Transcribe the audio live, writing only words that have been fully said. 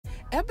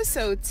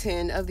Episode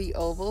 10 of The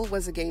Oval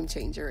was a game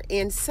changer,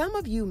 and some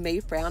of you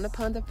may frown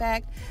upon the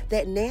fact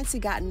that Nancy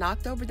got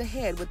knocked over the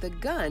head with a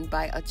gun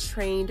by a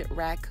trained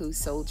Raku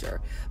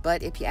soldier.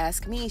 But if you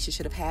ask me, she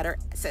should have had her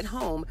at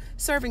home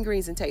serving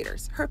greens and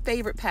taters, her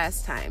favorite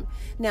pastime.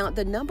 Now,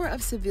 the number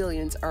of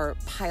civilians are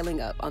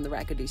piling up on the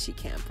Rakadushi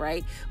camp,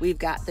 right? We've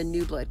got the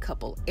new blood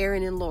couple,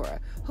 Aaron and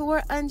Laura, who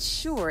are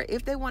unsure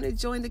if they want to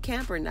join the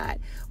camp or not.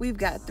 We've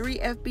got 3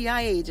 FBI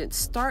agents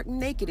stark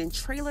naked in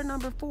trailer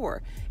number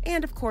 4.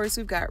 And of course,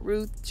 we've got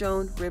Ruth,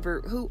 Joan,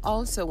 River, who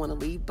also want to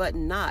leave, but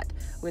not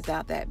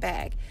without that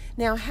bag.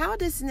 Now, how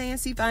does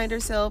Nancy find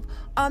herself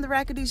on the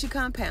Rakadushi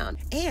compound?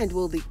 And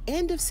will the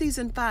end of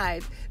season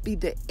 5 be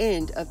the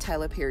end of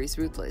Tyler Perry's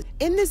Ruthless?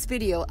 In this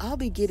video, I'll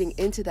be getting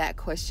into that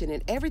question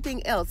and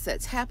everything else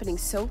that's happening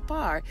so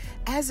far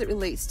as it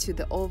relates to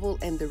the Oval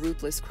and the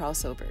Ruthless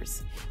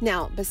crossovers.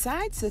 Now,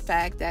 besides the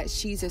fact that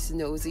she's as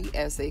nosy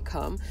as they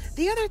come,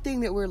 the other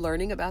thing that we're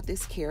learning about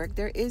this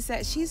character is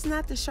that she's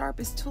not the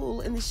sharpest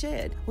tool in the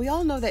shed. We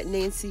all know that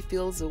Nancy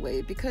feels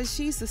away because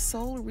she's the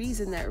sole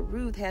reason that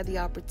Ruth had the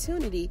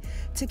opportunity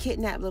to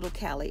kidnap little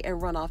Callie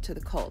and run off to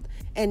the cult.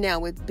 And now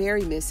with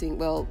Barry missing,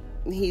 well,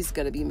 he's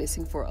going to be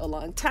missing for a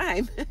long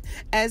time.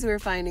 As we're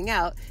finding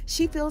out,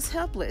 she feels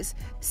helpless.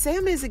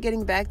 Sam isn't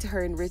getting back to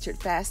her and Richard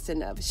fast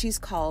enough. She's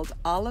called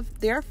all of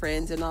their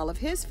friends and all of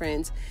his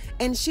friends,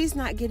 and she's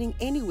not getting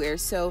anywhere.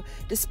 So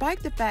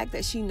despite the fact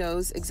that she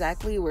knows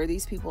exactly where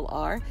these people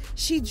are,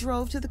 she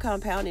drove to the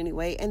compound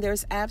anyway, and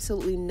there's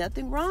absolutely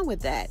nothing wrong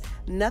with that.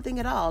 Nothing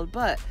at all.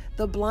 But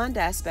the blonde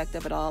aspect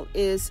of it all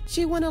is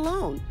she went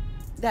alone.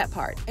 That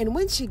part. And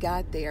when she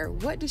got there,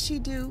 what did she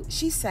do?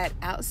 She sat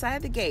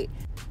outside the gate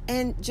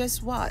and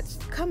just watched.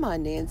 Come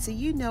on, Nancy,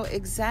 you know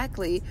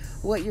exactly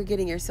what you're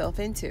getting yourself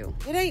into.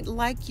 It ain't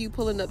like you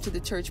pulling up to the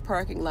church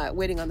parking lot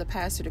waiting on the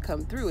pastor to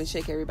come through and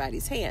shake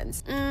everybody's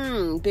hands.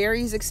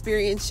 Barry's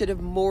experience should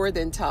have more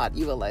than taught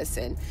you a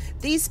lesson.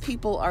 These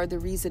people are the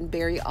reason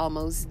Barry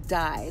almost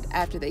died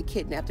after they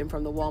kidnapped him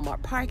from the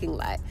Walmart parking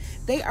lot.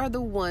 They are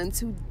the ones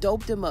who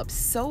doped him up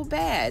so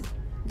bad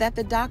that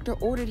the doctor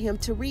ordered him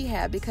to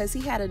rehab because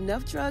he had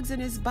enough drugs in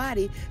his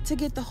body to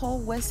get the whole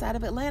west side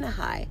of Atlanta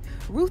high.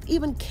 Ruth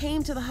even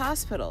came to the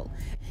hospital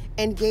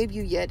and gave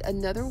you yet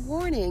another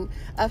warning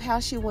of how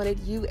she wanted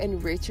you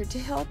and Richard to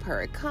help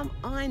her. Come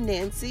on,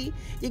 Nancy.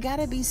 You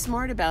gotta be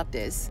smart about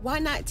this. Why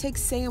not take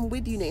Sam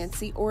with you,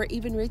 Nancy, or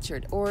even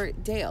Richard, or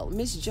Dale,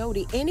 Miss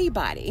Jody,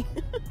 anybody?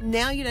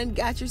 Now you done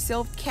got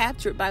yourself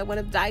captured by one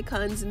of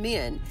Daikon's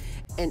men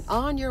and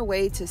on your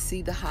way to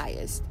see the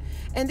highest.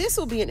 And this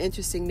will be an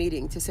interesting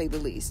meeting, to say the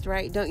least,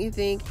 right? Don't you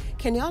think?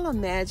 Can y'all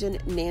imagine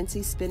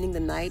Nancy spending the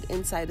night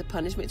inside the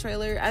punishment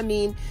trailer? I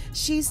mean,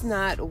 she's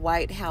not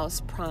White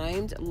House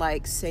primed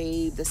like,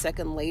 say, the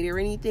second lady or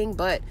anything,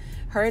 but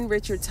her and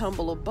Richard's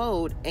humble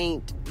abode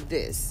ain't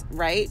this,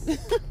 right?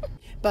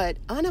 But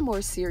on a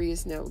more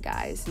serious note,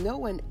 guys, no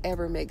one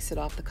ever makes it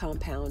off the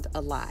compound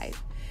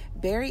alive.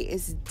 Barry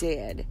is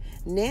dead.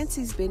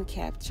 Nancy's been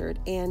captured,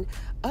 and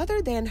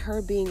other than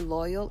her being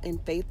loyal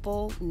and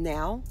faithful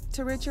now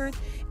to Richard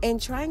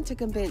and trying to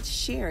convince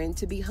Sharon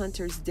to be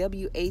Hunter's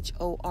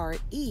WHORE,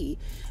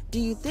 do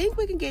you think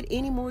we can get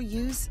any more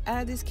use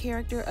out of this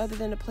character other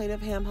than a plate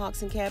of ham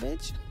hocks and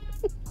cabbage?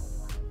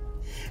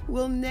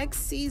 Will next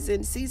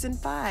season, season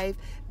 5,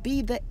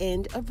 be the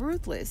end of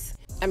Ruthless?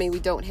 I mean,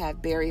 we don't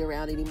have Barry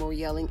around anymore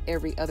yelling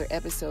every other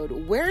episode,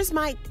 "Where's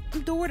my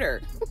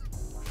daughter?"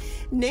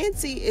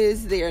 Nancy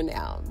is there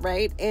now,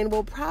 right? And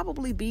will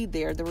probably be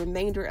there the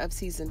remainder of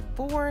season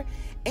 4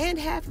 and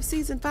half of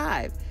season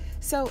 5.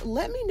 So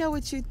let me know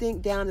what you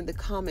think down in the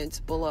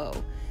comments below.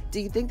 Do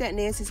you think that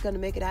Nancy's going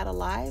to make it out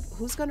alive?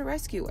 Who's going to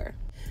rescue her?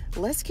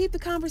 Let's keep the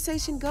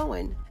conversation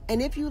going.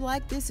 And if you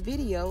like this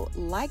video,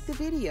 like the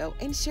video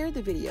and share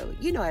the video.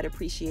 You know I'd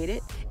appreciate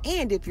it.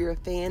 And if you're a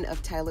fan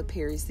of Tyler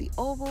Perry's The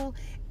Oval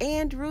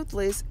and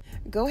Ruthless,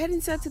 go ahead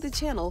and sub to the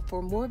channel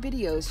for more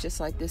videos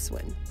just like this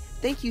one.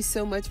 Thank you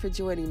so much for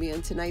joining me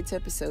on tonight's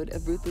episode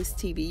of Ruthless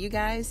TV, you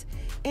guys,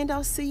 and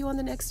I'll see you on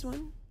the next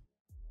one.